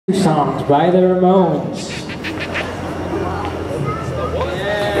Songs by the Ramones.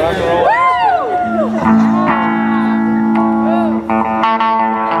 Rock and roll.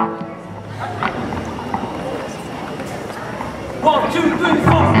 One, two, three,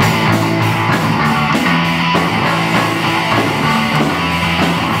 four.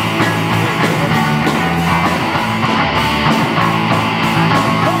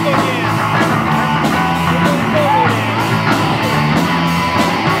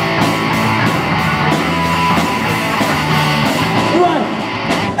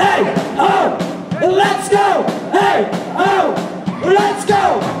 Let's go! Hey! Oh! Let's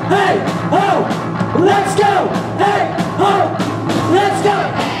go! Hey! Oh! Let's go! Hey! Oh! Let's go!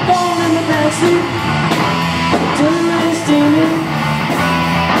 Fall in the backseat, turn around steaming,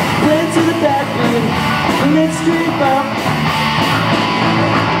 play to the backbeat, Blitzkrieg bump.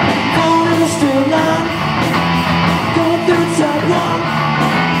 Fall in the straight line, going through the sidewalk,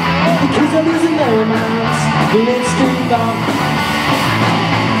 the kids are losing their minds, Blitzkrieg bump.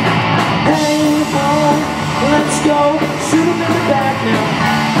 Hey, oh, let's go, shoot him in the back now.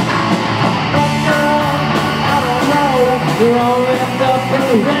 Up down, I don't know, we're all wrapped up and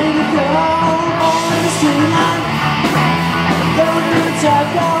we're ready to go. All in the street line, going through the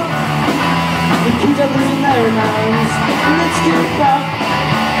sidewalk, the kids are losing their minds, let's keep up.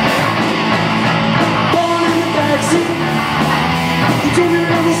 Born in the backseat, the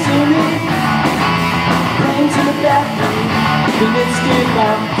junior and the steamy, playing to the back, let's keep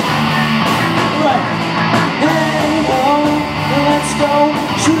up. Hey, oh, let's go,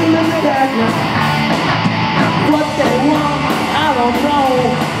 shoot them in the back now. What they want, I don't know.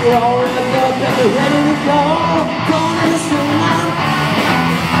 We're all wrapped up and they're ready to go. Going in the street line,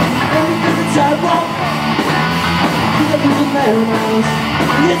 going through the sidewalk, they're losing their minds.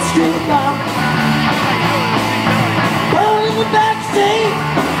 Let's street up. Oh, in the backseat,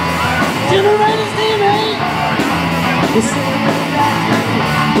 generators steaming. We're sitting in the back,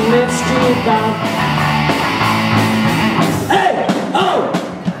 let's street up. Hey, oh,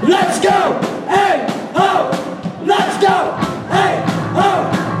 let's go. Hey, oh, let's go. Hey, oh,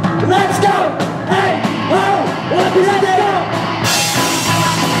 let's go. Hey, oh, let's go.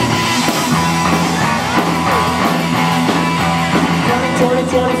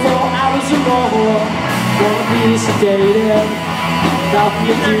 24 hours or more, gonna be sedated. Nothing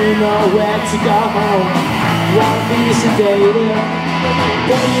to do, nowhere to go home. Wanna be sedated.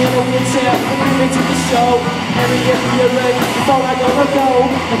 Put me in a wheelchair, bring me to the show. Every year you're ready before I gotta go.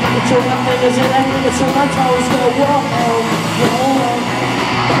 I can control my fingers and I can control my toes. Go, whoa, whoa.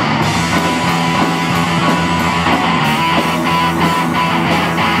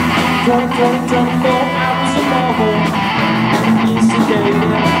 24 hours or more, I'm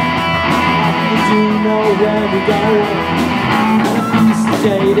sedated. Nothing to do, nowhere to go. I'm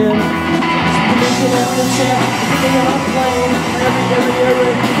sedated. Put me in a wheelchair, put me on a plane.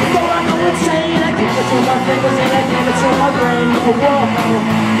 Every before I go insane, I can't control my fingers and I can't control my brain. Oh, whoa,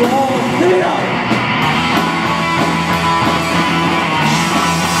 whoa, here we go.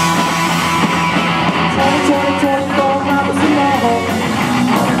 24 hours in my home,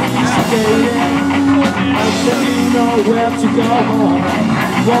 I'm sedated. I don't know where to go home.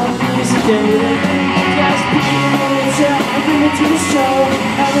 Won't be sedated. Just put me in a wheelchair and bring me to the show.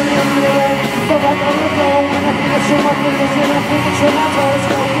 Every before I gotta go, and I can't control my fingers and I can't control my toes.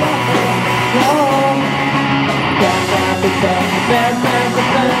 Go, whoa. Bam, bam, bam, bam, bam,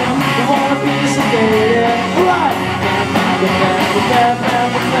 bam. I wanna be sedated. Right. Bam, bam, bam, bam,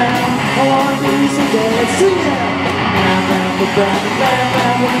 bam, bam. I wanna be sedated. Sing it. Bam, bam, bam, bam,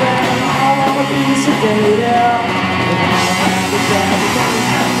 bam, bam. I wanna be sedated. Bam, bam, bam,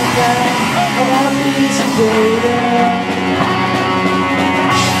 bam, bam. I wanna be sedated.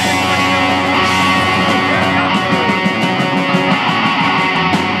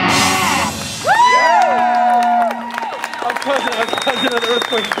 I'm causing an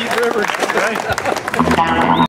earthquake in Deep River.